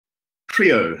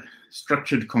Trio,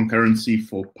 structured concurrency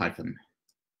for Python.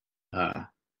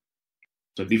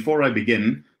 So before I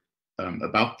begin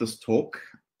about this talk,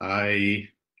 I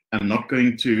am not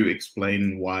going to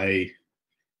explain why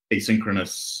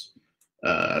asynchronous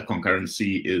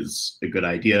concurrency is a good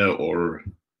idea or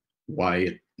why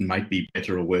it might be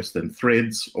better or worse than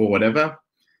threads or whatever.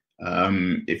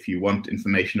 If you want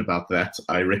information about that,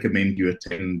 I recommend you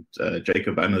attend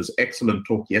Jacob Anna's excellent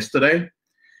talk yesterday.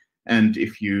 And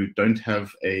if you don't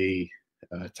have a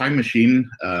time machine,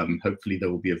 hopefully there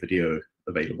will be a video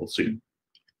available soon.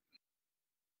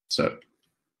 So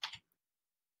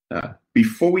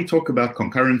before we talk about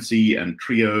concurrency and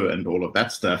trio and all of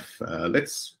that stuff,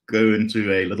 let's go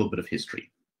into a little bit of history.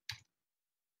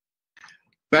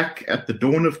 Back at the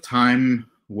dawn of time,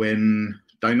 when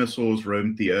dinosaurs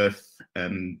roamed the earth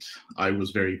and I was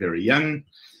very, very young,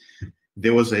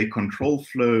 there was a control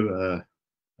flow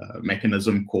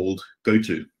mechanism called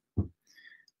goto.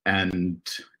 And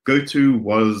goto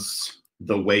was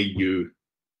the way you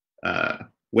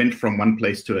went from one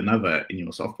place to another in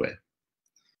your software.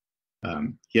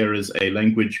 Here is a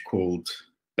language called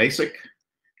BASIC.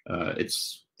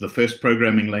 It's the first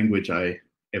programming language I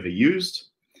ever used,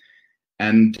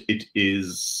 and it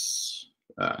is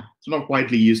it's not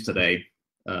widely used today.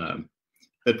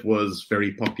 It was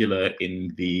very popular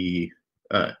in the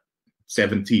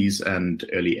 70s and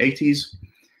early 80s.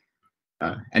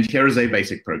 And here is a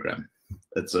basic program.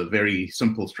 It's a very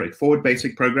simple, straightforward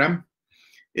basic program.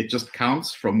 It just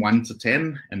counts from 1 to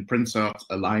 10 and prints out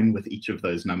a line with each of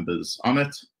those numbers on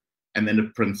it, and then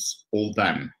it prints all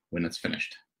done when it's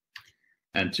finished.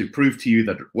 And to prove to you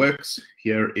that it works,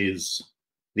 here is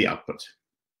the output.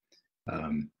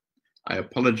 I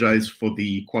apologize for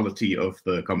the quality of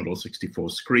the Commodore 64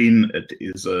 screen. It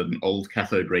is an old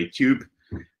cathode ray tube,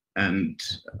 and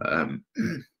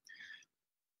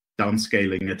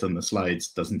downscaling it on the slides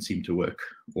doesn't seem to work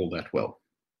all that well.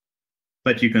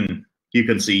 But you can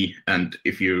see, and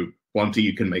if you want to,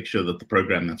 you can make sure that the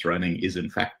program that's running is in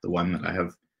fact the one that I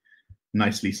have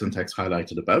nicely syntax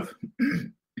highlighted above.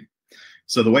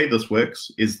 So the way this works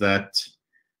is that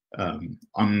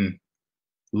on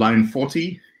line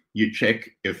 40, you check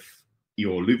if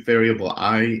your loop variable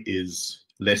I is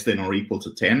less than or equal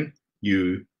to 10.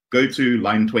 You go to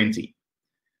line 20.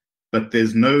 But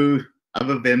there's no,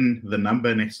 other than the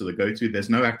number next to the go to, there's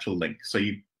no actual link. So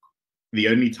the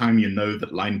only time you know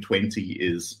that line 20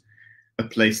 is a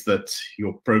place that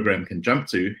your program can jump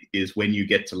to is when you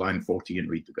get to line 40 and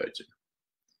read the go to.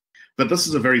 But this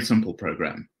is a very simple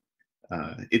program.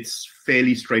 It's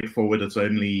fairly straightforward. It's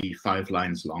only 5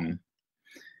 lines long.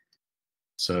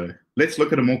 So let's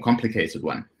look at a more complicated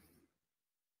one.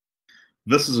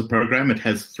 This is a program. It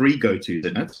has 3 go-tos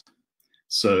in it.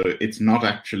 So it's not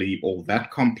actually all that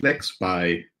complex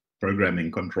by programming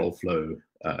control flow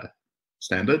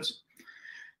standards.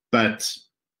 But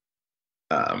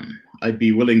I'd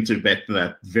be willing to bet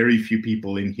that very few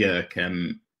people in here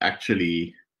can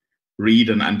actually read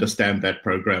and understand that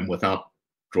program without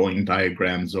drawing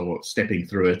diagrams or stepping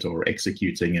through it or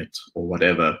executing it or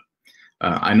whatever.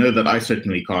 I know that I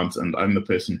certainly can't, and I'm the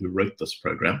person who wrote this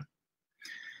program.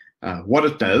 What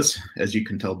it does, as you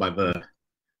can tell by the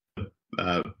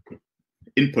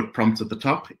input prompt at the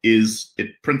top, is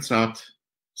it prints out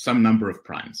some number of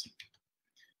primes.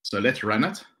 So let's run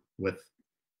it with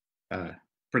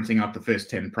printing out the first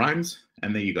 10 primes,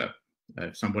 and there you go.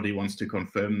 If somebody wants to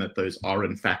confirm that those are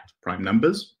in fact prime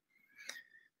numbers.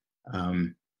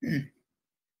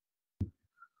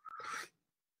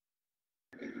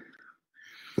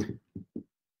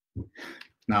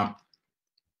 Now,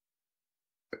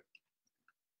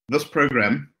 this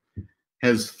program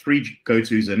has 3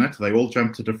 go-tos in it. They all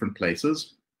jump to different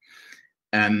places,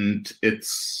 and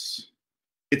it's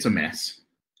a mess.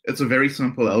 It's a very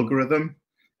simple algorithm.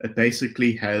 It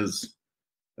basically has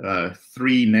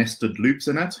 3 nested loops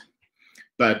in it,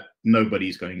 but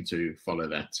nobody's going to follow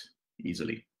that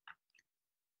easily.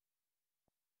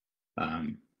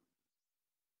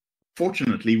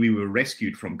 Fortunately, we were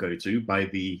rescued from goto by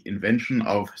the invention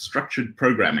of structured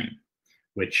programming,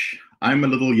 which I'm a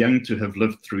little young to have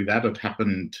lived through that. It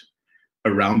happened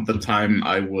around the time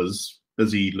I was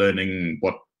busy learning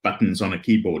what buttons on a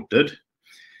keyboard did.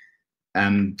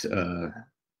 And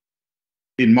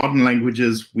in modern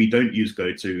languages, we don't use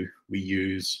goto. We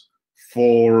use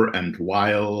for and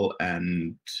while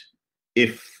and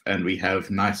if, and we have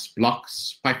nice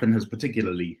blocks. Python has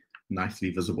particularly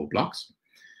nicely visible blocks.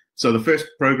 So the first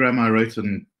program I wrote,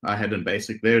 and I had in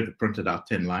BASIC there, that printed out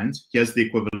 10 lines. Here's the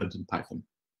equivalent in Python.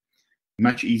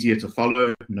 Much easier to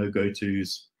follow, no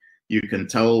go-tos. You can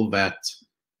tell that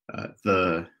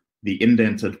the the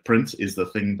indented print is the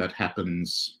thing that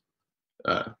happens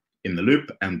in the loop,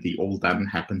 and the all done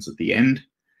happens at the end.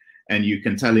 And you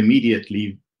can tell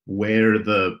immediately where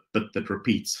the bit that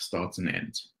repeats starts and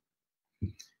ends.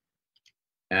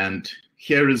 And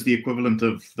here is the equivalent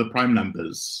of the prime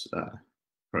numbers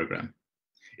program.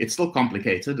 It's still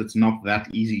complicated. It's not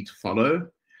that easy to follow,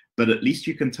 but at least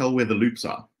you can tell where the loops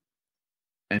are.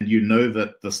 And you know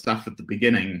that the stuff at the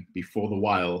beginning, before the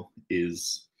while,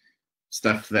 is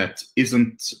stuff that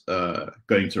isn't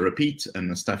going to repeat, and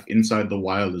the stuff inside the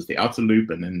while is the outer loop,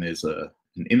 and then there's an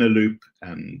inner loop,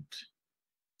 and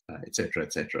etc.,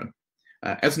 etc.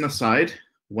 As an aside,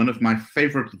 one of my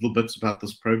favorite little bits about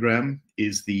this program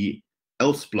is the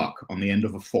else block on the end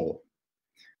of a for.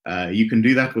 You can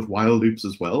do that with while loops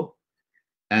as well,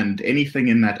 and anything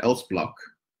in that else block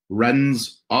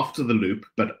runs after the loop,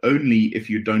 but only if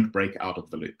you don't break out of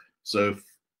the loop. So if,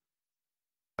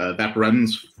 that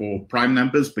runs for prime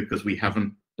numbers because we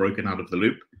haven't broken out of the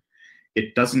loop.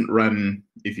 It doesn't run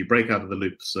if you break out of the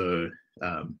loop. So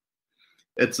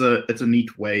it's a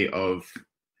neat way of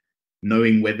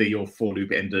knowing whether your for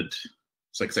loop ended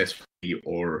successfully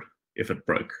or if it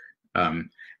broke.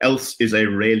 Else is a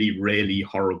really, really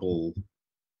horrible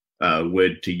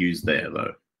word to use there,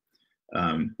 though,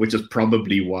 which is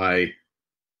probably why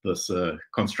this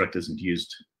construct isn't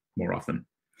used more often.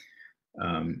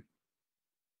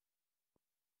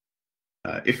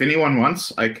 If anyone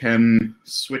wants, I can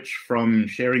switch from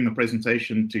sharing the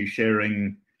presentation to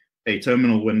sharing a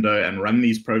terminal window and run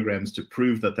these programs to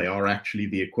prove that they are actually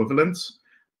the equivalents.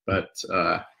 But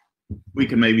we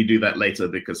can maybe do that later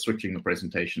because switching the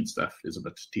presentation stuff is a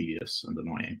bit tedious and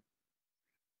annoying.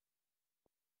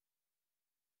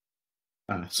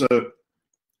 So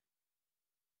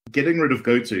getting rid of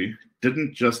goto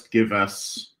didn't just give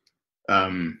us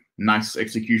nice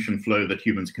execution flow that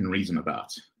humans can reason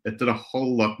about. It did a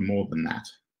whole lot more than that.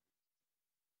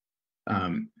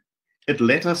 It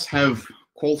let us have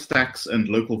call stacks and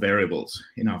local variables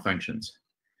in our functions.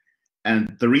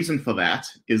 And the reason for that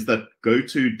is that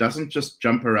goto doesn't just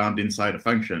jump around inside a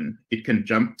function. It can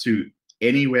jump to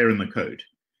anywhere in the code.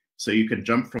 So you can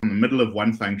jump from the middle of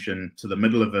one function to the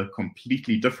middle of a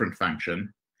completely different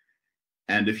function.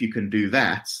 And if you can do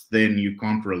that, then you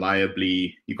can't rely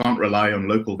on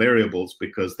local variables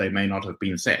because they may not have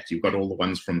been set. You've got all the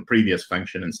ones from the previous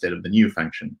function instead of the new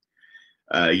function.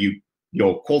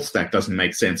 Your call stack doesn't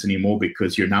make sense anymore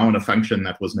because you're now in a function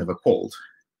that was never called.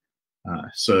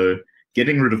 So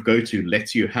getting rid of goto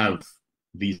lets you have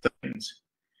these things.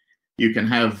 You can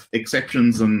have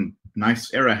exceptions and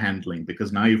nice error handling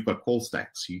because now you've got call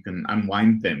stacks. You can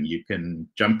unwind them. You can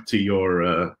jump to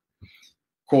your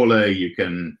caller. You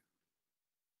can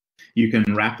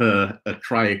wrap a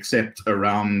try except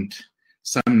around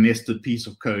some nested piece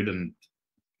of code and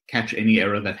catch any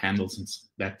error that happens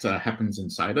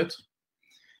inside it.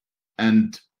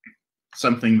 And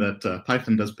something that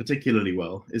Python does particularly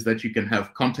well is that you can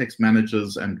have context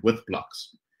managers and with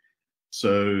blocks.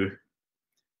 So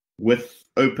with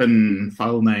open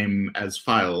file name as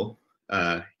file,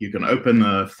 you can open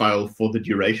a file for the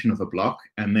duration of a block,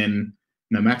 and then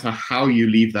no matter how you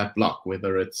leave that block,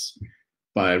 whether it's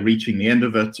by reaching the end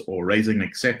of it or raising an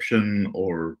exception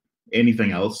or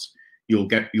anything else, you'll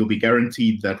be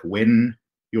guaranteed that when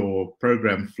your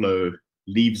program flow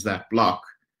leaves that block,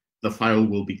 the file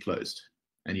will be closed.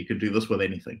 And you can do this with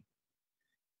anything.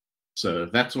 So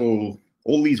that's all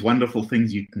these wonderful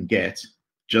things you can get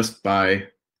just by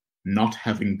not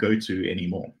having goto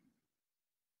anymore.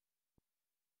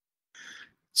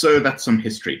 So that's some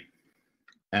history.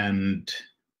 And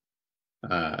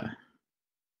the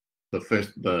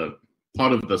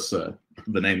part of this, the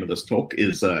name of this talk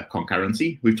is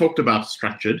concurrency. We've talked about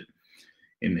structured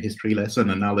in the history lesson,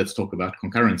 and now let's talk about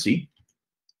concurrency.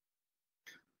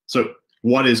 So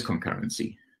what is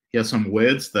concurrency? Here are some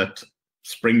words that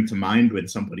spring to mind when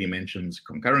somebody mentions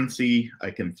concurrency.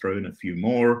 I can throw in a few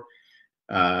more.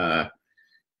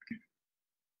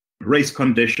 Race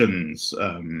conditions,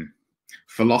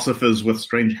 philosophers with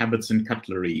strange habits in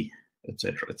cutlery,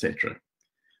 etc., etc.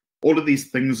 All of these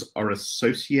things are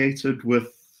associated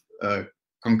with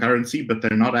concurrency, but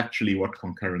they're not actually what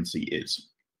concurrency is.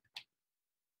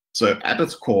 So at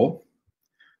its core,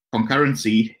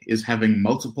 concurrency is having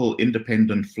multiple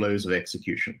independent flows of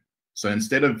execution. So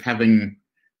instead of having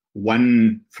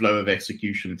one flow of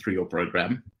execution through your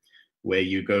program, where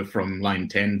you go from line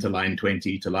 10 to line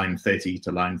 20 to line 30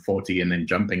 to line 40, and then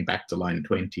jumping back to line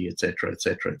 20, etc.,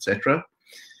 etc., etc.,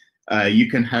 you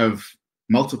can have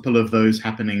multiple of those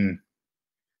happening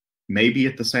maybe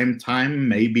at the same time,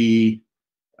 maybe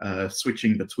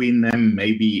switching between them,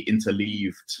 maybe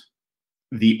interleaved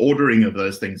the ordering of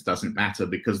those things doesn't matter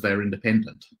because they're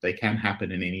independent. They can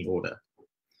happen in any order.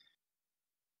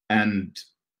 And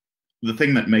the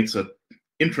thing that makes it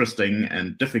interesting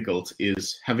and difficult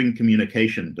is having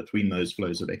communication between those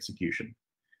flows of execution.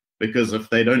 Because if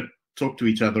they don't talk to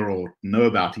each other or know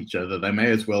about each other, they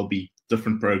may as well be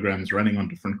different programs running on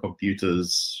different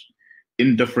computers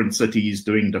in different cities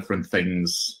doing different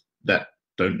things that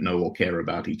don't know or care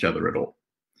about each other at all.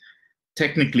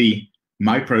 Technically,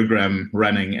 my program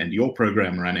running and your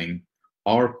program running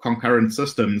are concurrent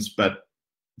systems, but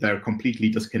they're completely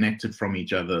disconnected from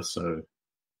each other, so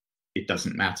it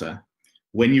doesn't matter.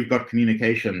 When you've got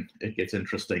communication, it gets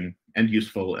interesting and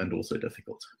useful and also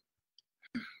difficult.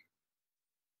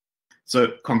 So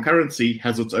concurrency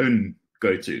has its own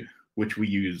go-to, which we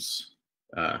use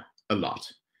a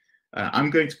lot. I'm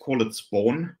going to call it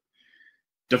spawn.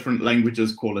 Different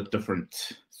languages call it different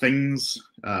things.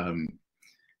 The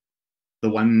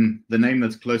name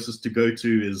that's closest to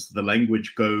go-to is the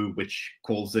language Go, which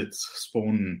calls its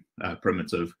spawn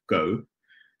primitive Go.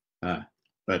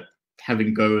 But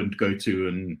having Go and go-to,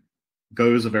 and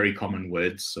Go is a very common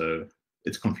word, so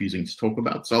it's confusing to talk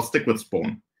about. So I'll stick with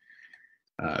spawn.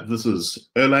 This is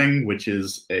Erlang, which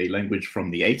is a language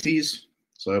from the 80s.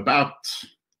 So about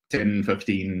 10,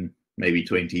 15, maybe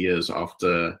 20 years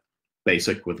after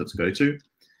BASIC with its go-to.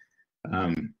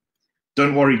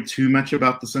 Don't worry too much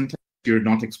about the syntax. You're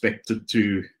not expected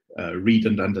to read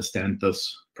and understand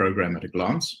this program at a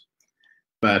glance.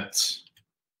 But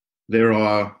there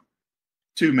are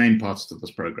two main parts to this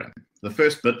program. The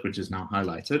first bit, which is now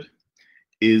highlighted,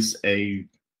 is a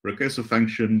recursive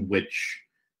function which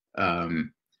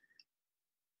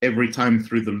every time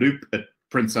through the loop, it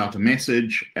prints out a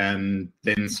message and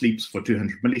then sleeps for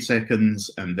 200 milliseconds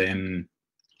and then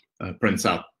prints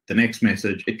out the next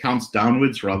message. It counts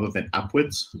downwards rather than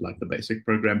upwards, like the BASIC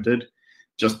program did,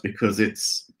 just because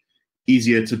it's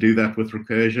easier to do that with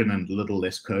recursion and a little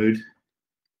less code.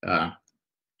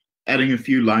 Adding a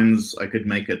few lines, I could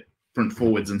make it print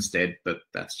forwards instead, but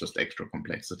that's just extra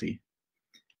complexity.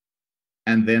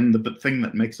 And then the thing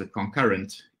that makes it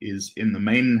concurrent is in the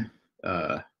main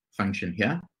function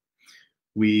here.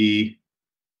 We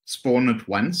spawn it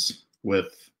once with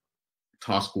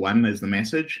task 1 as the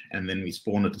message, and then we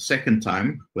spawn it a second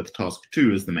time with task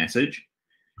 2 as the message,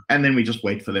 and then we just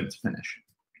wait for them to finish.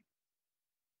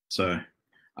 So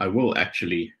I will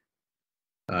actually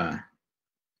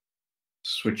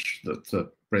switch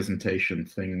the presentation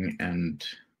thing and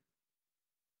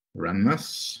run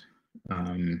this.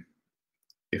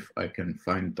 If I can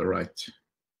find the right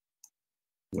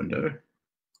window.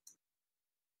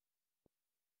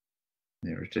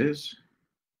 There it is.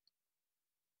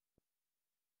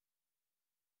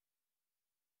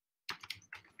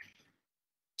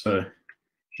 So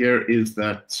here is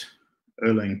that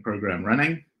Erlang program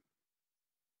running,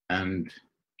 and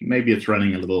maybe it's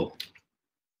running a little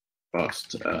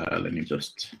fast. Let me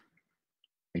just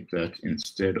make that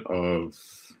instead of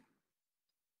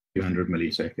 200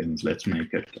 milliseconds, let's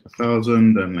make it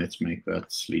 1,000, and let's make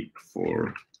that sleep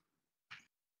for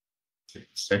 6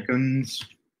 seconds.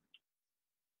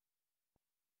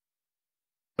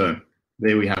 So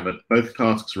there we have it, both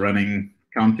tasks running,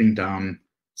 counting down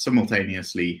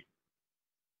simultaneously,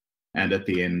 and at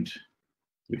the end,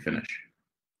 we finish.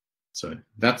 So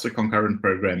that's a concurrent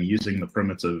program using the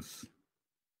primitive,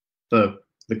 the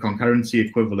concurrency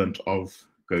equivalent of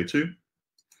goto.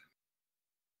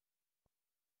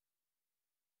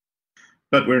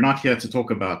 But we're not here to talk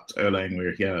about Erlang,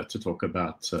 we're here to talk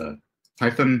about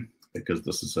Python, because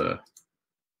this is a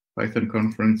Python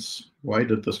conference. Why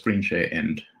did the screen share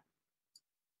end?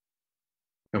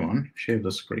 Come on, share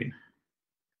the screen.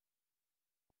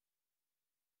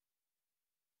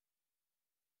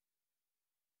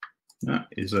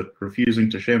 Is it refusing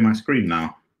to share my screen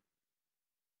now?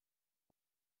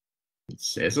 It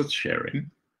says it's sharing.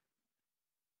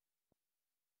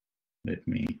 Let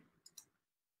me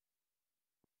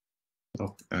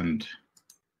stop and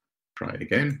try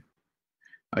again.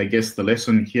 I guess the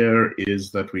lesson here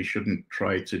is that we shouldn't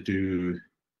try to do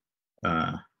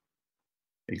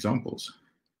examples.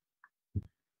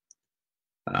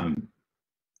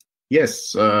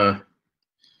 Yes,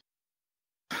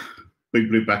 Big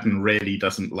Blue Button really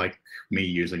doesn't like me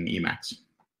using Emacs.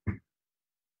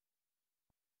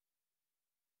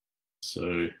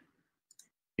 So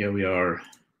here we are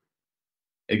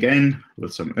again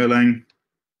with some Erlang.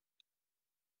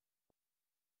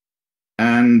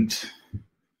 And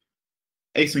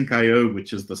Asyncio,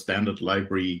 which is the standard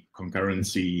library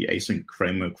concurrency async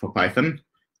framework for Python,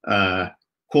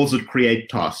 calls it create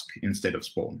task instead of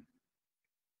spawn.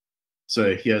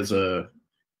 So here's the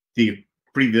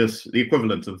the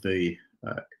equivalent of the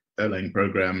Erlang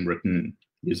program written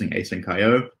using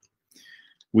async.io.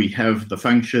 We have the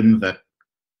function that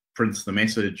prints the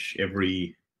message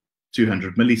every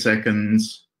 200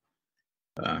 milliseconds,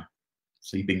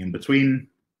 sleeping in between.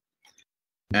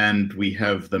 And we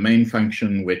have the main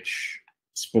function, which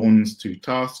spawns 2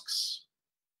 tasks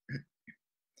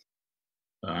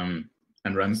and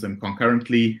runs them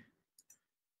concurrently.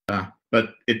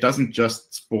 But it doesn't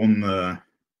just spawn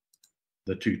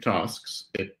the 2 tasks.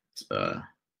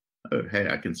 Oh, hey,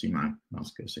 I can see my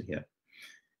mouse cursor here.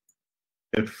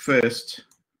 It first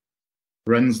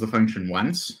runs the function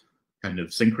once, kind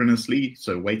of synchronously,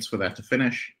 so waits for that to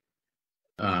finish.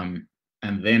 And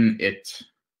then it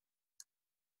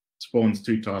spawns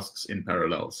 2 tasks in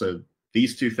parallel. So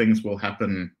these 2 things will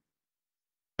happen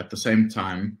at the same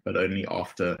time, but only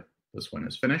after this one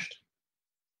is finished.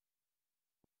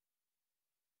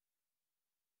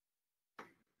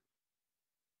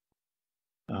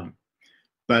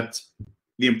 But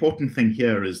the important thing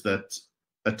here is that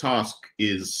a task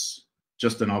is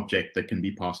just an object that can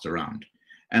be passed around.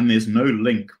 And there's no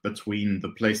link between the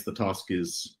place the task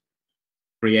is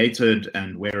created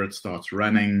and where it starts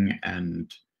running and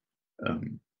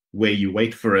where you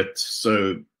wait for it.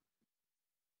 So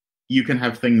you can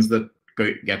have things that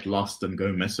get lost and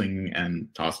go missing and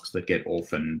tasks that get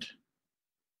orphaned.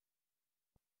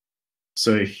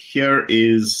 So here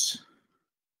is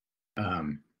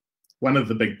one of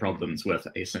the big problems with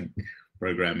async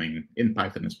programming, in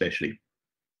Python especially,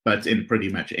 but in pretty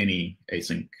much any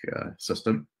async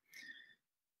system.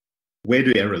 Where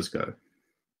do errors go?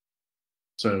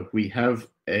 So we have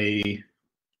an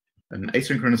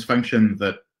asynchronous function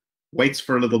that waits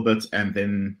for a little bit and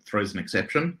then throws an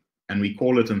exception, and we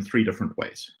call it in 3 different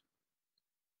ways.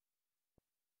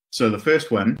 So the first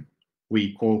one,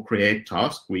 we call create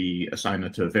task, we assign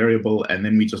it to a variable, and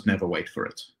then we just never wait for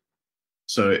it.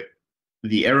 So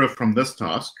the error from this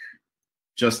task,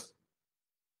 just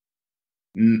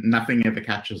nothing ever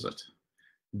catches it.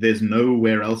 There's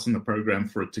nowhere else in the program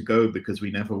for it to go because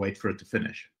we never wait for it to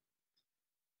finish.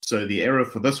 So the error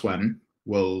for this one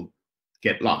will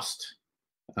get lost.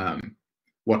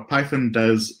 What Python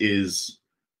does is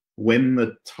when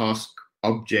the task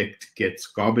object gets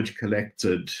garbage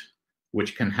collected,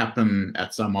 which can happen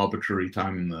at some arbitrary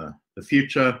time in the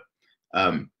future,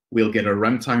 we'll get a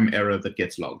runtime error that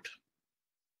gets logged.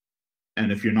 And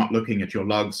if you're not looking at your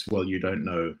logs, well, you don't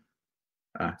know.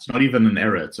 It's not even an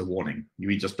error, it's a warning.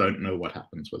 We just don't know what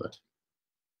happens with it.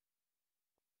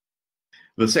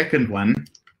 The second one,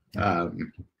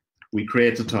 we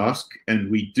create a task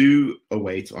and we do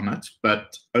await on it,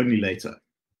 but only later.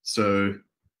 So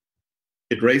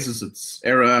it raises its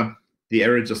error. The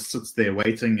error just sits there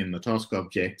waiting in the task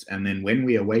object. And then when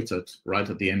we await it right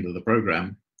at the end of the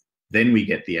program, then we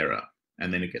get the error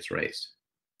and then it gets raised.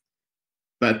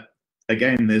 But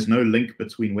again, there's no link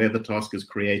between where the task is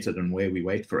created and where we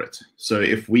wait for it. So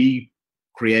if we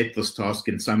create this task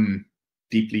in some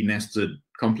deeply nested,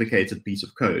 complicated piece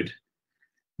of code,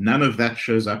 none of that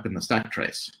shows up in the stack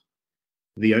trace.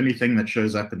 The only thing that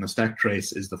shows up in the stack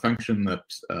trace is the function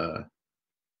that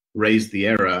raised the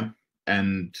error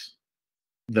and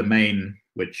the main,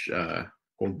 which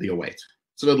called the await.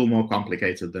 It's a little more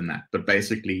complicated than that, but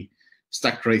basically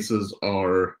stack traces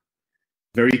are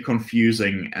very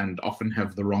confusing and often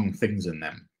have the wrong things in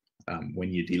them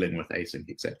when you're dealing with async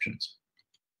exceptions.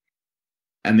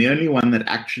 And the only one that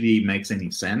actually makes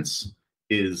any sense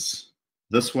is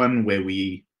this one where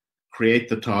we create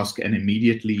the task and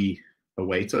immediately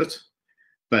await it.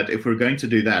 But if we're going to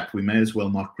do that, we may as well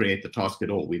not create the task at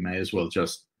all. We may as well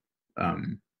just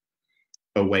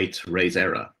await raise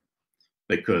error,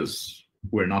 because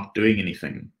we're not doing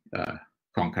anything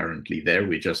concurrently there.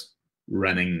 We're just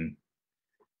running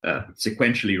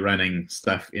sequentially running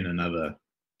stuff in another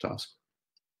task.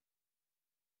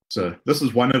 So this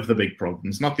is one of the big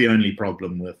problems, not the only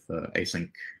problem with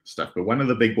async stuff, but one of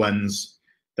the big ones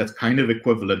that's kind of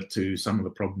equivalent to some of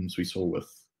the problems we saw with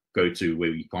GoTo,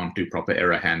 where we can't do proper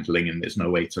error handling and there's no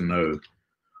way to know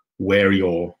where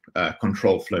your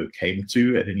control flow came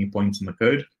to at any point in the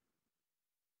code.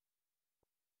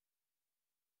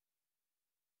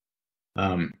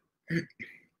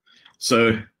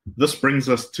 So this brings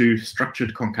us to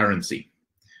structured concurrency,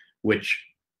 which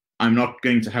I'm not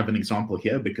going to have an example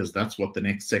here because that's what the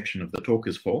next section of the talk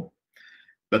is for.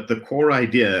 But the core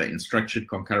idea in structured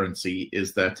concurrency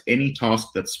is that any task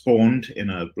that's spawned in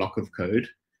a block of code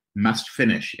must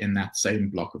finish in that same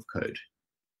block of code.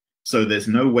 So there's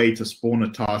no way to spawn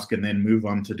a task and then move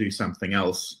on to do something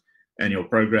else, and your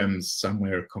program's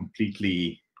somewhere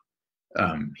completely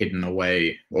hidden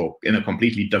away or in a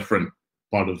completely different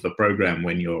part of the program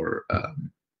when your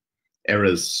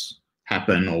errors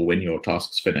happen or when your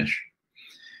tasks finish.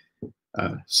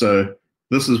 So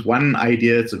this is one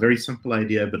idea. It's a very simple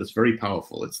idea, but it's very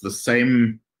powerful. It's the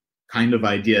same kind of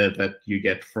idea that you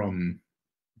get from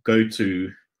Go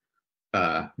to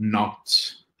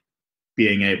not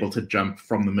being able to jump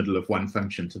from the middle of one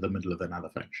function to the middle of another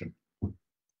function.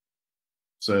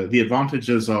 So the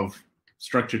advantages of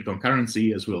structured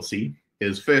concurrency, as we'll see,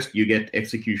 is first, you get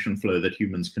execution flow that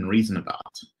humans can reason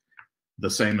about. The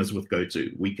same as with GoTo.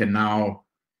 We can now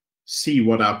see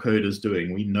what our code is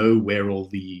doing. We know where all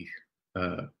the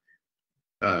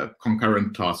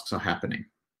concurrent tasks are happening.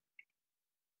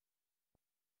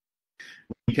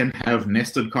 We can have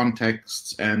nested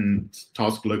contexts and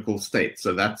task local state.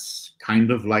 So that's kind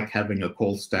of like having a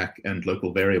call stack and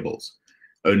local variables,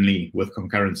 only with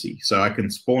concurrency. So I can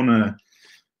spawn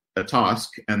a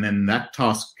task, and then that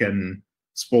task can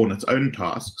spawn its own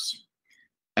tasks,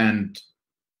 and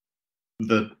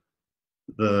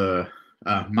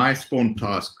my spawn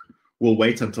task will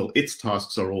wait until its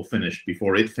tasks are all finished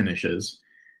before it finishes,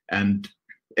 and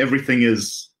everything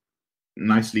is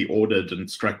nicely ordered and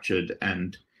structured,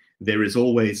 and there is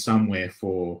always somewhere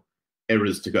for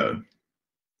errors to go,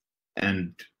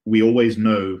 and we always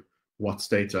know what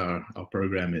state our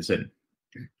program is in.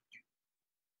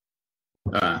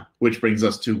 Which brings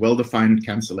us to well-defined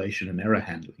cancellation and error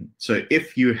handling. So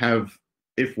if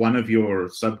one of your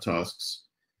subtasks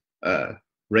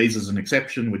raises an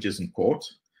exception which isn't caught,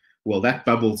 well, that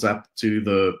bubbles up to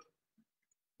the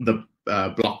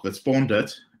block that spawned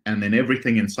it, and then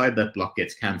everything inside that block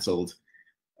gets cancelled,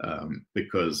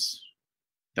 because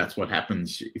that's what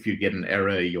happens if you get an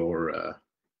error. Your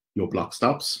block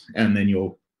stops, and then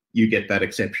you get that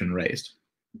exception raised.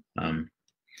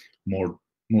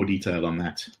 More detail on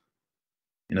that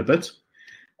in a bit.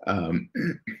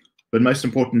 But most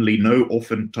importantly, no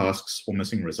orphaned tasks or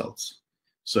missing results.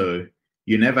 So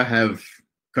you never have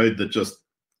code that just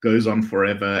goes on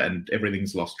forever and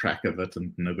everything's lost track of it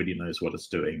and nobody knows what it's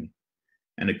doing.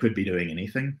 And it could be doing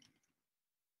anything.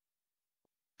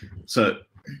 So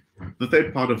the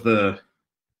third part of the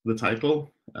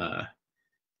title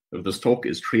of this talk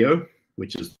is Trio,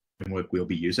 which is the framework we'll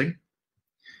be using,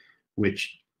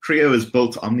 which Trio is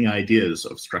built on the ideas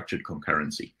of structured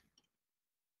concurrency.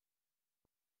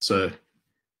 So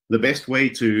the best way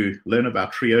to learn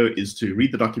about Trio is to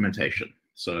read the documentation.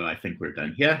 So I think we're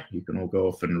done here. You can all go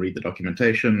off and read the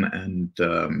documentation,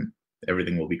 and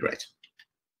everything will be great.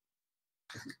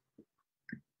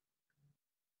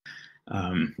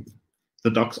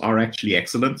 The docs are actually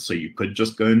excellent, so you could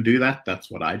just go and do that. That's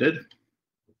what I did.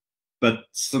 But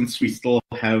since we still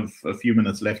have a few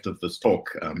minutes left of this talk,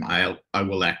 I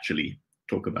will actually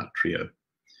talk about Trio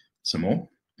some more.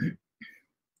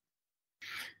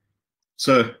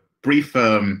 So brief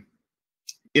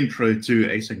intro to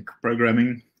async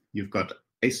programming. You've got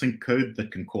async code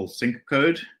that can call sync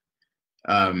code,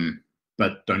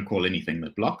 but don't call anything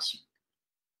that blocks.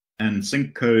 And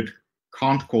sync code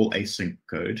can't call async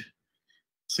code.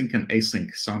 Sync and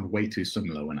async sound way too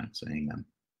similar when I'm saying them.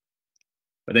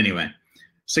 But anyway,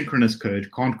 synchronous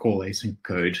code can't call async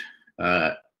code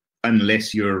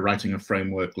unless you're writing a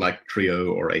framework like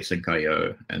Trio or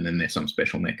async.io, and then there's some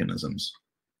special mechanisms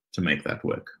to make that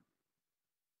work.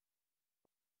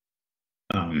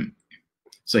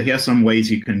 So here's some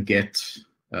ways you can get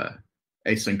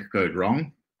async code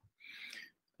wrong.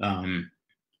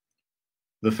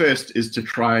 The first is to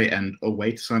try and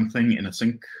await something in a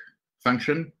sync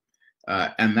function,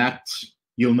 and that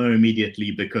you'll know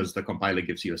immediately because the compiler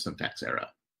gives you a syntax error.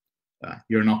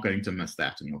 You're not going to miss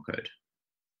that in your code.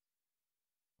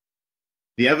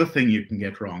 The other thing you can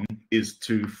get wrong is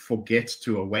to forget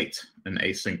to await an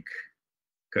async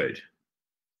code.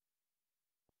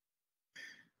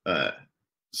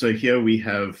 So here we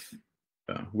have,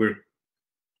 we're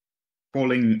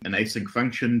calling an async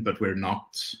function, but we're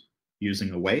not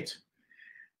using await.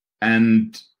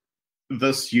 And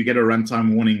this, you get a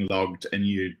runtime warning logged, and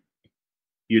you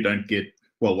don't get,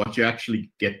 well, what you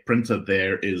actually get printed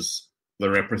there is the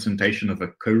representation of a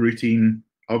coroutine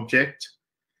object.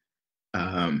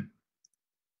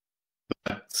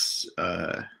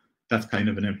 That's kind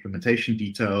of an implementation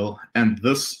detail. And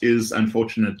this is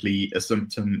unfortunately a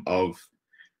symptom of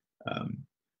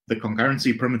the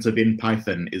concurrency primitive in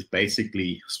Python is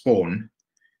basically spawn,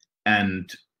 and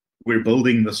we're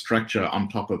building the structure on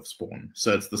top of spawn.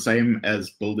 So it's the same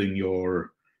as building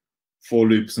your for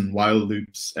loops and while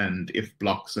loops and if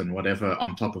blocks and whatever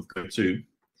on top of GoTo.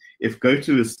 If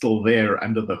GoTo is still there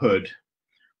under the hood,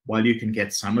 while you can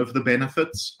get some of the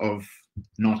benefits of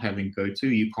not having goto,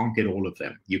 you can't get all of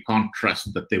them. You can't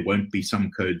trust that there won't be some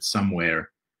code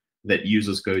somewhere that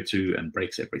uses goto and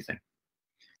breaks everything.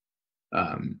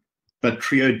 But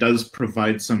Trio does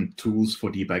provide some tools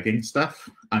for debugging stuff.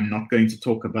 I'm not going to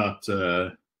talk about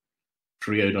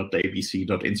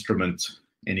trio.abc.instrument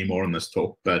anymore in this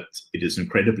talk, but it is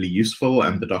incredibly useful,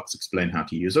 and the docs explain how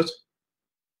to use it.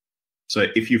 So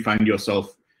if you find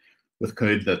yourself with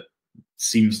code that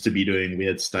seems to be doing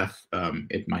weird stuff,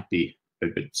 it might be a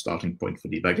good starting point for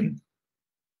debugging.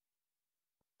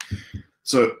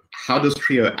 So how does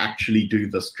Trio actually do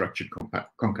the structured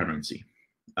concurrency?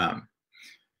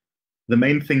 The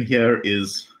main thing here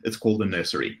is it's called a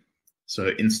nursery.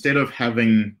 So instead of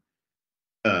having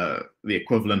the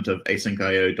equivalent of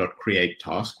asyncio.create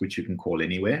task, which you can call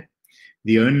anywhere,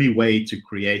 the only way to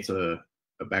create a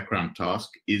background task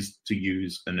is to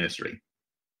use a nursery.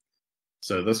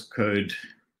 So this code,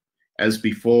 as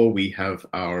before, we have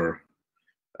our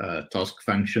task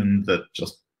function that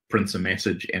just prints a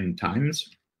message n times.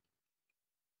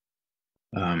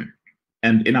 And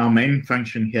in our main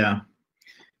function here,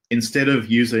 instead of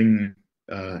using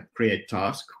create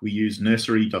task, we use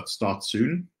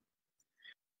nursery.startSoon.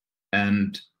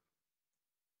 And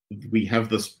we have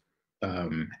this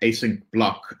async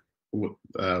block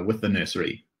with the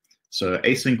nursery. So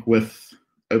async with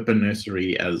open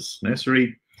nursery as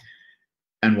nursery.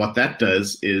 And what that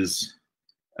does is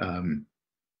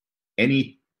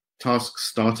any task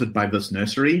started by this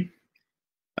nursery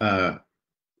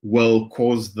will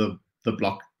cause the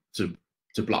block to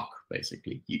block,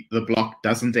 basically. The block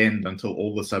doesn't end until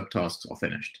all the subtasks are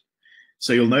finished.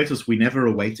 So you'll notice we never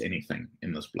await anything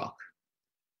in this block.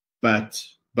 But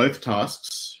both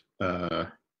tasks,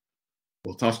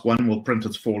 well, task 1 will print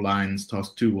its 4 lines,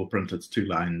 task 2 will print its 2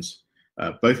 lines.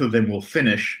 Both of them will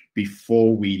finish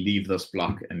before we leave this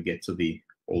block and get to the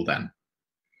all done.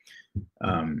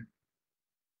 And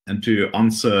to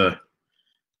answer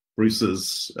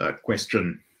Bruce's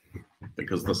question,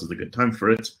 because this is a good time for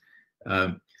it,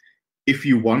 if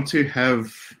you want to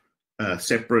have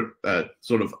separate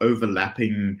sort of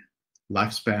overlapping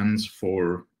lifespans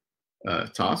for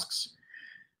tasks,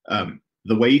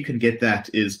 the way you can get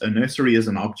that is a nursery is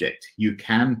an object. You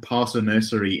can pass a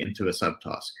nursery into a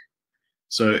subtask.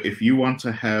 So if you want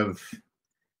to have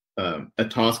a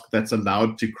task that's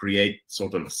allowed to create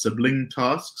sort of sibling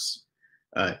tasks,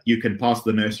 you can pass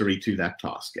the nursery to that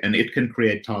task, and it can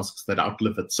create tasks that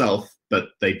outlive itself, but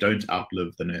they don't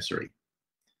outlive the nursery.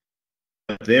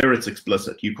 But there it's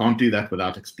explicit. You can't do that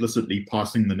without explicitly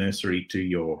passing the nursery to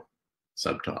your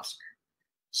subtask.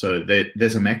 So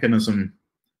there's a mechanism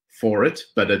for it,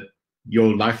 but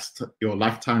your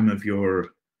lifetime of your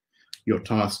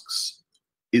tasks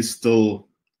is still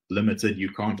limited. You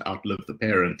can't outlive the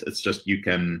parent. It's just you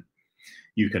can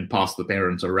pass the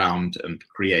parent around and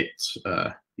create.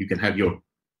 You can have your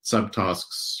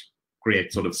subtasks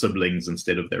create sort of siblings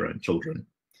instead of their own children.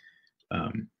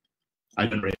 I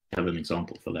don't really have an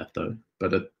example for that though,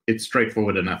 but it's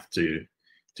straightforward enough to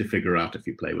figure out if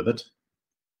you play with it.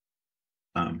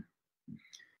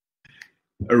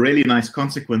 A really nice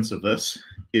consequence of this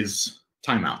is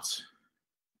timeouts.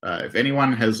 If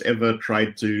anyone has ever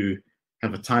tried to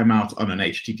have a timeout on an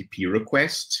HTTP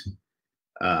request,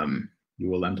 you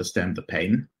will understand the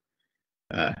pain.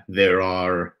 There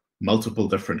are multiple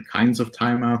different kinds of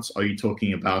timeouts. Are you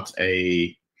talking about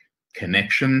a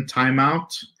connection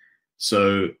timeout?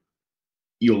 So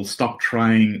you'll stop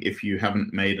trying if you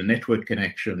haven't made a network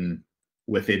connection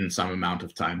within some amount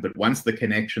of time. But once the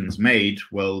connection's made,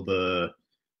 well, the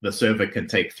server can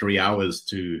take 3 hours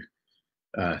to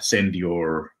send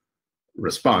your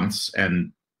response,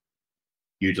 and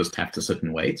you just have to sit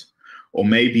and wait. Or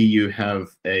maybe you have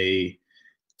a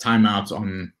timeout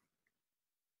on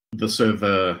the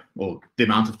server, or the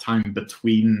amount of time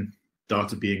between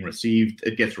data being received.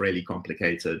 It gets really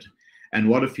complicated. And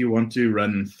what if you want to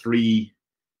run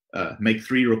make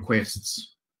 3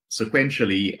 requests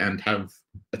sequentially and have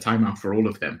a timeout for all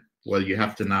of them? Well, you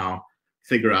have to now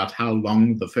figure out how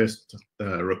long the first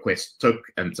request took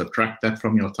and subtract that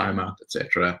from your timeout,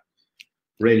 etc.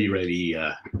 Really, really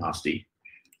nasty.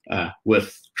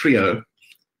 With Trio,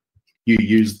 you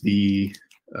use the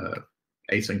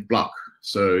async block.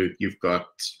 So you've got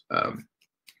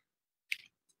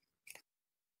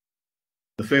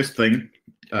the first thing,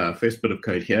 first bit of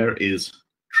code here is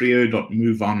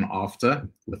trio.moveOnAfter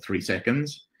with 3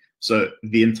 seconds. So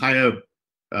the entire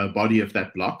body of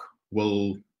that block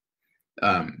will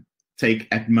take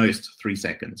at most 3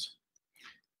 seconds.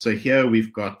 So here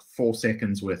we've got 4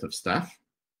 seconds worth of stuff.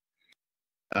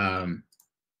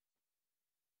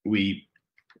 We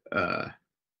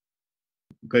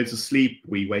go to sleep,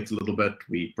 we wait a little bit,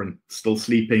 we print still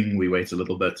sleeping, we wait a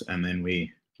little bit, and then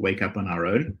we wake up on our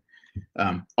own.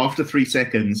 After 3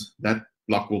 seconds, that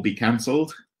block will be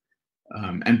cancelled.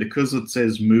 And because it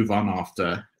says move on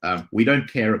after, we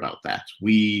don't care about that.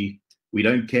 We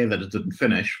don't care that it didn't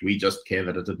finish. We just care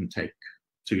that it didn't take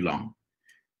too long.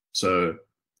 So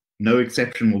no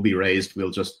exception will be raised.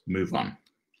 We'll just move on.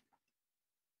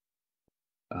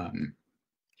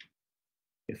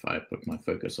 If I put my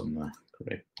focus on the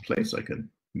correct place, I can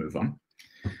move on.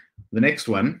 The next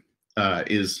one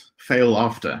is fail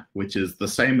after, which is the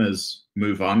same as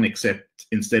move on, except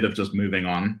instead of just moving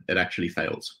on, it actually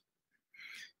fails.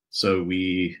 So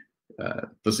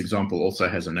this example also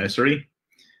has a nursery.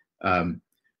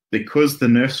 Because the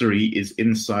nursery is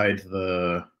inside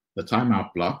the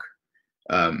timeout block,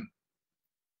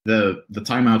 the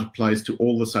timeout applies to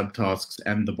all the subtasks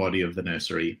and the body of the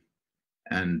nursery.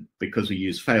 And because we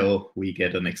use fail, we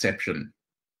get an exception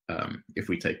if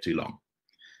we take too long.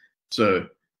 So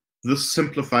this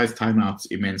simplifies timeouts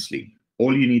immensely.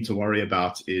 All you need to worry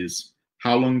about is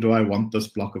how long do I want this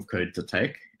block of code to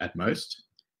take at most?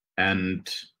 And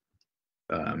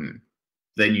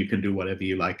then you can do whatever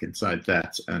you like inside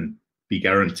that and be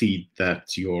guaranteed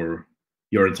that your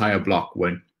entire block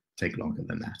won't take longer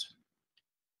than that.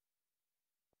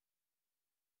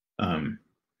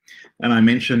 And I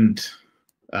mentioned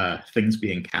things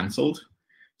being cancelled.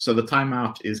 So the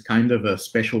timeout is kind of a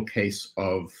special case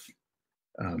of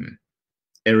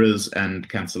errors and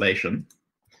cancellation.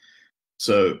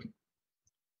 So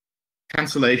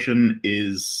cancellation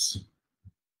is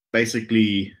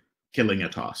basically killing a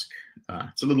task.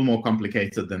 It's a little more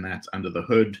complicated than that under the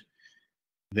hood.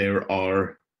 There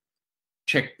are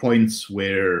checkpoints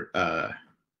where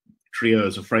Trio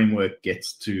as a framework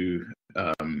gets to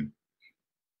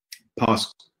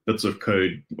pass bits of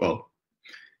code, well,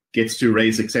 gets to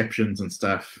raise exceptions and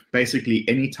stuff. Basically,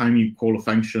 anytime you call a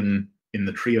function in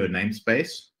the Trio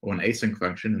namespace or an async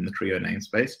function in the Trio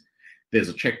namespace, there's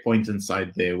a checkpoint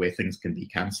inside there where things can be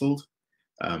cancelled.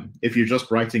 If you're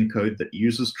just writing code that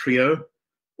uses Trio,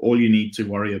 all you need to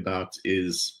worry about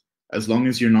is, as long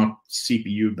as you're not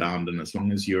CPU bound and as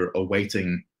long as you're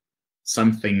awaiting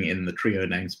something in the Trio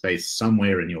namespace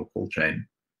somewhere in your call chain,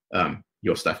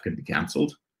 your stuff can be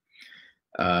cancelled.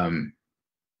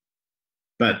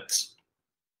 But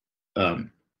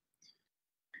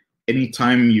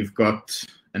anytime you've got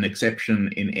an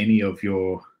exception in any of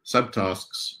your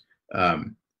subtasks,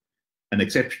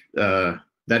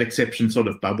 that exception sort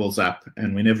of bubbles up,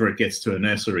 and whenever it gets to a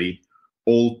nursery,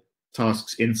 all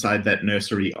tasks inside that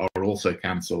nursery are also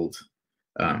cancelled.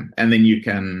 And then you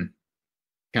can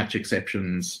catch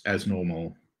exceptions as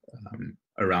normal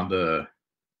around a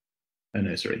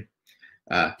nursery.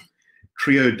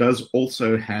 Trio does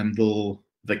also handle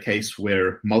the case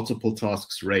where multiple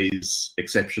tasks raise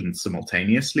exceptions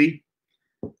simultaneously,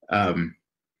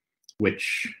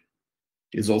 which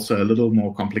is also a little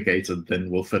more complicated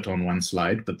than will fit on one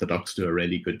slide, but the docs do a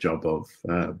really good job of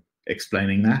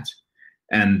explaining that.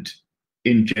 And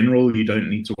in general, you don't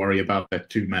need to worry about that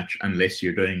too much unless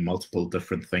you're doing multiple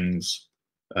different things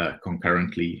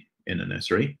concurrently in a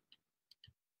nursery.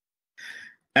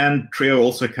 And Trio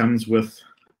also comes with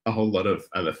a whole lot of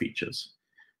other features.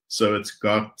 So it's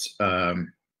got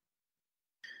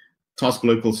task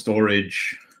local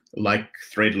storage, like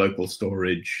thread local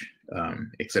storage,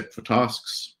 except for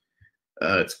tasks.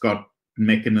 It's got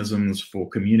mechanisms for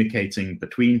communicating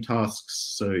between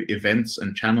tasks. So events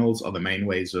and channels are the main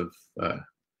ways of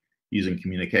using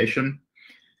communication.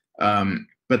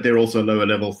 But there are also lower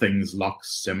level things,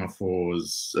 locks,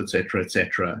 semaphores,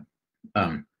 etc.,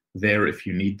 there if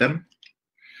you need them.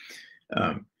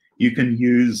 You can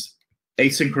use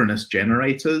asynchronous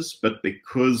generators, but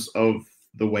because of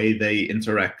the way they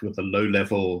interact with the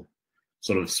low-level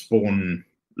sort of spawn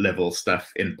level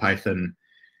stuff in Python,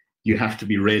 you have to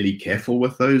be really careful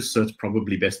with those. So it's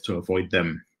probably best to avoid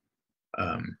them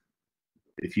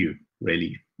if you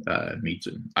really need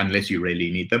to, unless you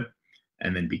really need them,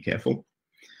 and then be careful.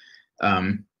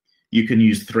 You can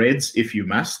use threads if you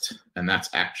must, and that's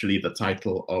actually the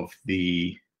title of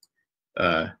the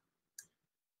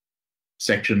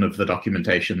section of the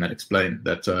documentation that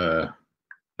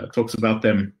talks about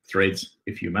them, threads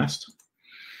if you must.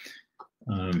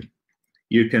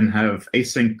 You can have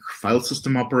async file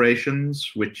system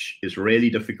operations, which is really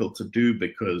difficult to do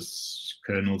because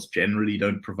kernels generally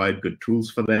don't provide good tools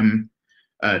for them.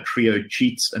 Trio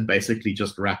cheats and basically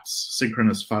just wraps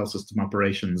synchronous file system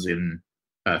operations in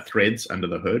threads under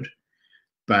the hood.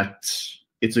 But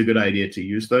it's a good idea to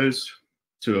use those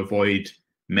to avoid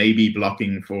maybe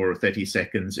blocking for 30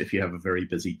 seconds if you have a very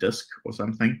busy disk or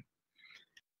something.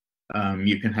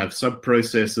 You can have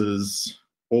sub-processes,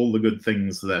 all the good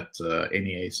things that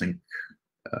any async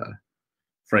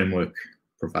framework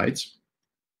provides.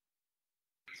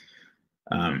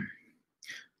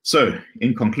 So,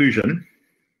 in conclusion,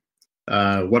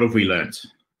 what have we learned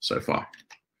so far?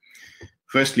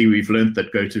 Firstly, we've learned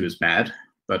that GoTo is bad,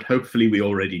 but hopefully we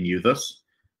already knew this.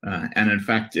 And in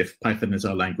fact, if Python is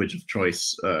our language of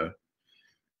choice,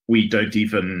 we don't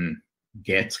even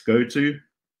get GoTo.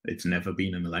 It's never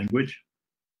been in the language.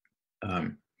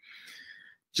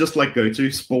 Just like GoTo,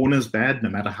 spawn is bad no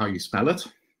matter how you spell it.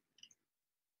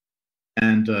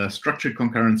 And structured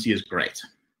concurrency is great.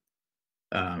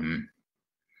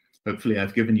 Hopefully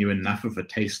I've given you enough of a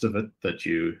taste of it that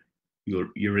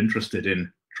you're interested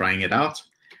in trying it out.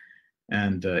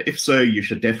 And if so, you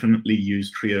should definitely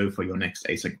use Trio for your next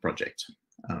async project.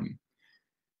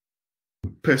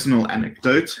 Personal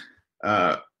anecdote,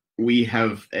 we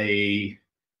have a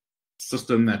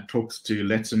system that talks to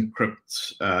Let's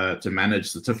Encrypt to manage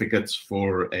certificates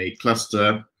for a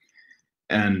cluster.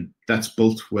 And that's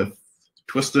built with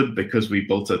Twisted because we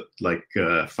built it like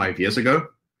 5 years ago.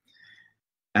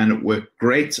 And it worked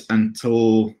great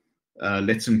until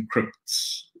Let's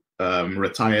Encrypt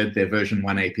retired their version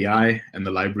 1 API, and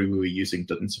the library we were using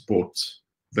didn't support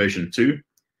version 2.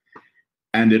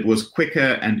 And it was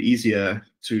quicker and easier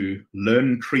to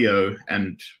learn Trio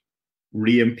and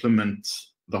re-implement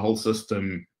the whole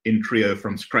system in Trio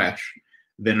from scratch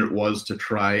than it was to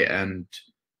try and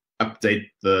update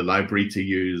the library to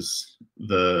use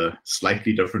the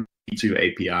slightly different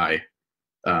V2 API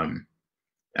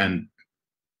and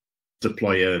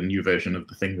deploy a new version of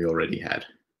the thing we already had.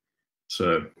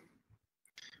 So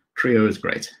Trio is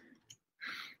great.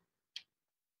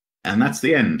 And that's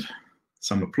the end.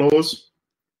 Some applause.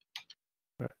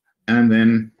 And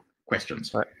then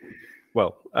questions. Right.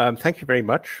 Well, thank you very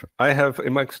much. I have,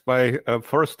 amongst my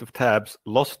forest of tabs,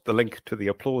 lost the link to the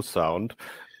applause sound.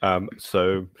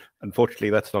 So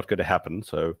unfortunately, that's not going to happen.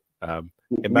 So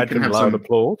imagine loud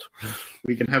applause.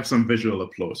 We can have some visual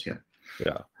applause here.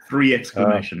 Yeah. 3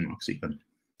 exclamation marks even.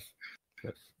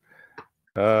 Yes.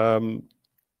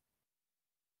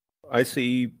 I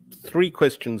see 3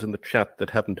 questions in the chat that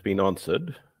haven't been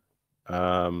answered.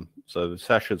 So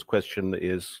Sasha's question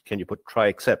is, can you put try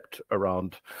except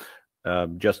around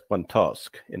just one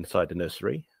task inside a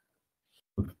nursery?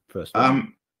 First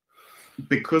one.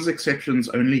 Because exceptions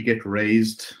only get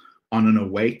raised on an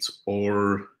await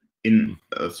or in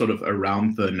sort of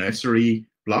around the nursery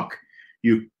block,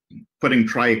 you putting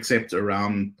try except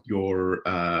around your,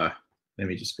 let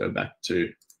me just go back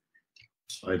to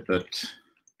slide that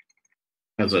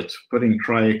has it. Putting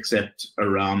try except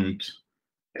around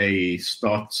a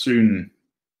start soon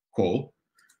call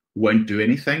won't do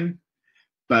anything.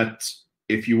 But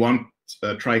if you want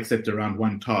try except around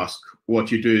one task,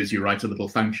 what you do is you write a little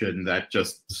function that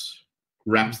just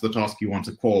wraps the task you want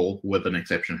to call with an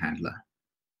exception handler.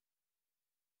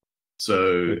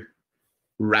 So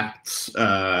wrapped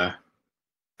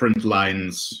print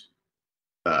lines,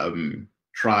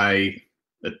 try,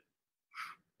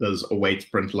 there's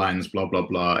await print lines, blah, blah,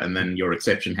 blah, and then your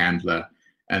exception handler,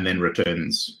 and then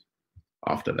returns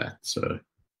after that. So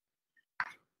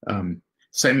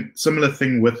similar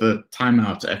thing with a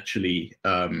timeout, actually.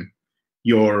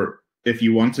 If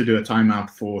you want to do a timeout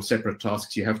for separate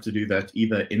tasks, you have to do that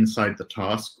either inside the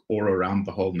task or around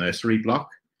the whole nursery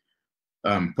block.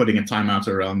 Putting a timeout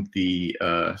around the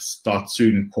start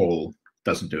soon call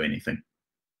doesn't do anything.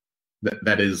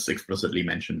 That is explicitly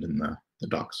mentioned in the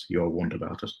docs. You are warned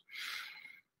about it.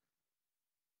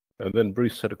 And then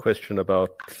Bruce had a question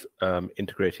about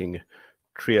integrating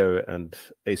Trio and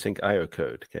async IO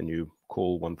code. Can you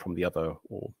call one from the other,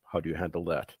 or how do you handle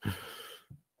that?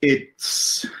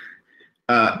 It's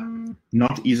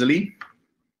not easily.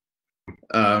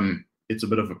 It's a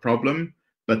bit of a problem,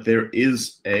 but there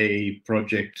is a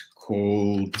project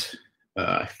called,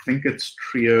 I think it's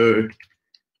Trio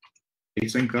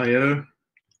Async IO,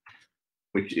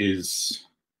 which is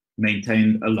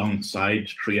maintained alongside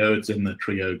Trio. It's in the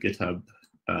Trio GitHub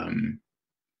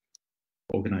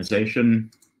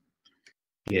organization.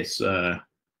 Yes,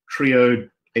 Trio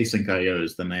Async IO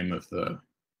is the name of the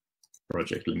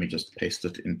project. Let me just paste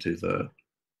it into the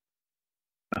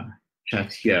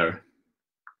chat here,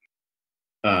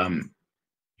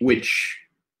 which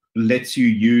lets you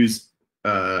use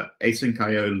async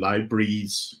IO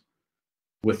libraries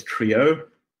with Trio.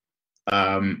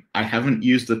 I haven't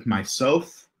used it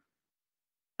myself.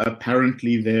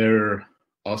 Apparently, there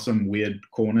are some weird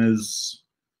corners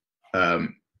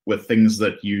with things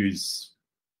that use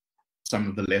some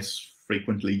of the less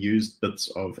frequently used bits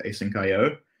of async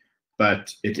IO,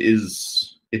 but it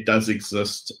is it does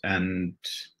exist, and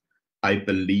I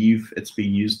believe it's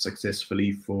been used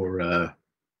successfully for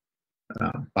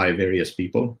by various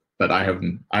people, but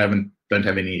don't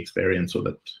have any experience with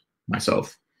it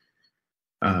myself.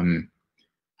 In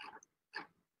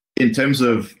terms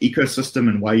of ecosystem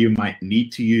and why you might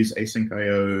need to use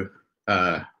async.io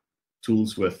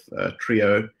tools with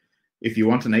Trio, if you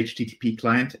want an HTTP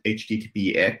client,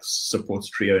 HTTPX supports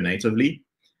Trio natively.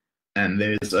 And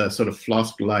there's a sort of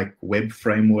Flask-like web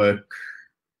framework,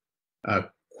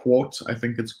 Quart, I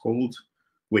think it's called,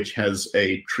 which has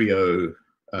a Trio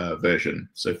version.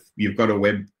 So if you've got a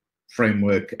web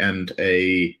framework and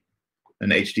an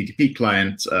HTTP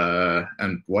client,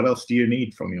 and what else do you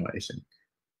need from your async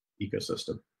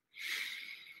ecosystem?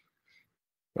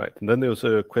 Right, and then there was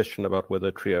a question about whether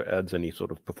Trio adds any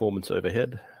sort of performance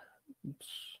overhead. Oops.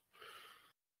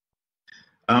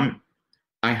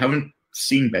 I haven't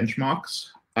seen benchmarks.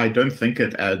 I don't think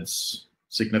it adds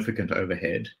significant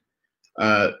overhead.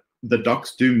 The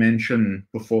docs do mention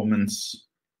performance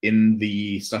in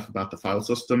the stuff about the file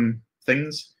system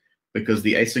things, because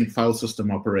the async file system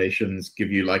operations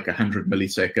give you like 100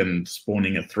 millisecond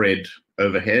spawning a thread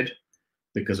overhead,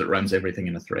 because it runs everything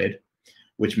in a thread,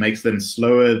 which makes them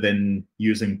slower than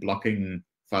using blocking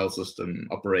file system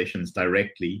operations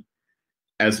directly,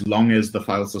 as long as the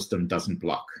file system doesn't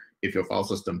block. If your file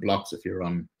system blocks, if you're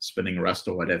on spinning Rust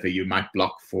or whatever, you might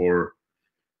block for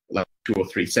like 2 or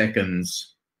 3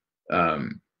 seconds.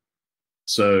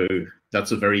 So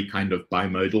that's a very kind of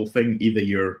bimodal thing. Either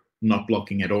you're not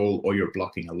blocking at all or you're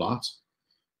blocking a lot.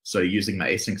 So using the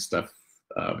async stuff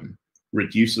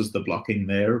reduces the blocking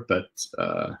there. But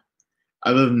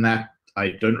other than that, I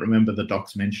don't remember the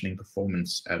docs mentioning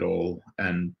performance at all.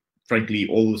 And frankly,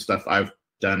 all the stuff I've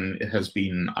done has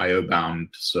been IO bound.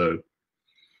 So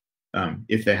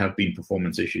if there have been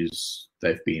performance issues,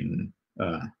 they've been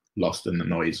lost in the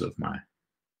noise of my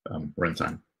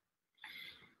runtime.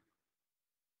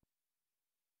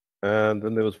 And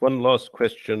then there was one last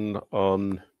question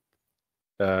on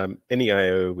any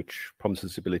IO which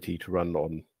promises ability to run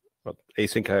on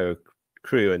async IO,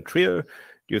 Creo, and Trio. Do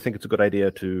you think it's a good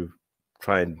idea to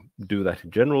try and do that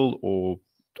in general, or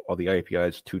are the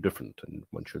APIs too different and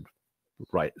one should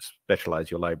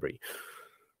specialize your library?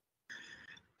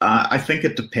 I think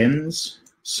it depends.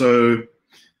 So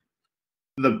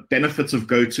the benefits of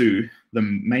GoTo, the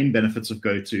main benefits of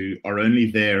GoTo are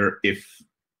only there if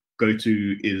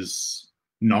GoTo is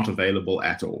not available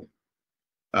at all.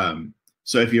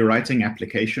 So if you're writing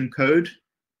application code,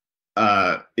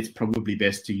 it's probably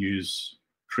best to use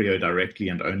Trio directly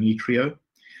and only Trio.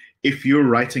 If you're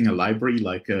writing a library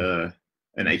like an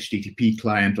HTTP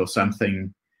client or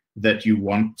something that you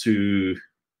want to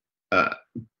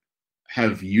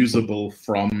have usable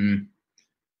from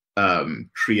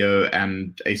Trio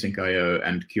and async.io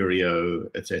and Curio,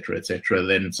 etc.,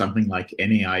 then something like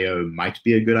any IO might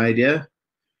be a good idea.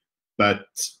 But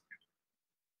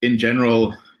in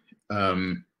general,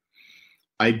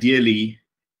 ideally,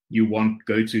 you want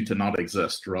GoTo to not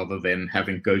exist rather than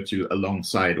having GoTo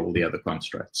alongside all the other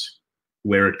constructs,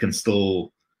 where it can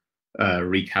still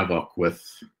wreak havoc with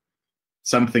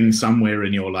something somewhere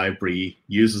in your library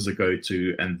uses a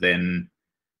GoTo, and then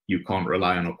you can't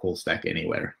rely on a call stack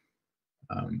anywhere.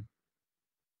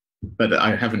 But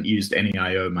I haven't used any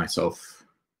IO myself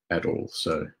at all,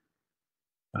 so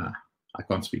I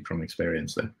can't speak from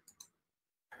experience there.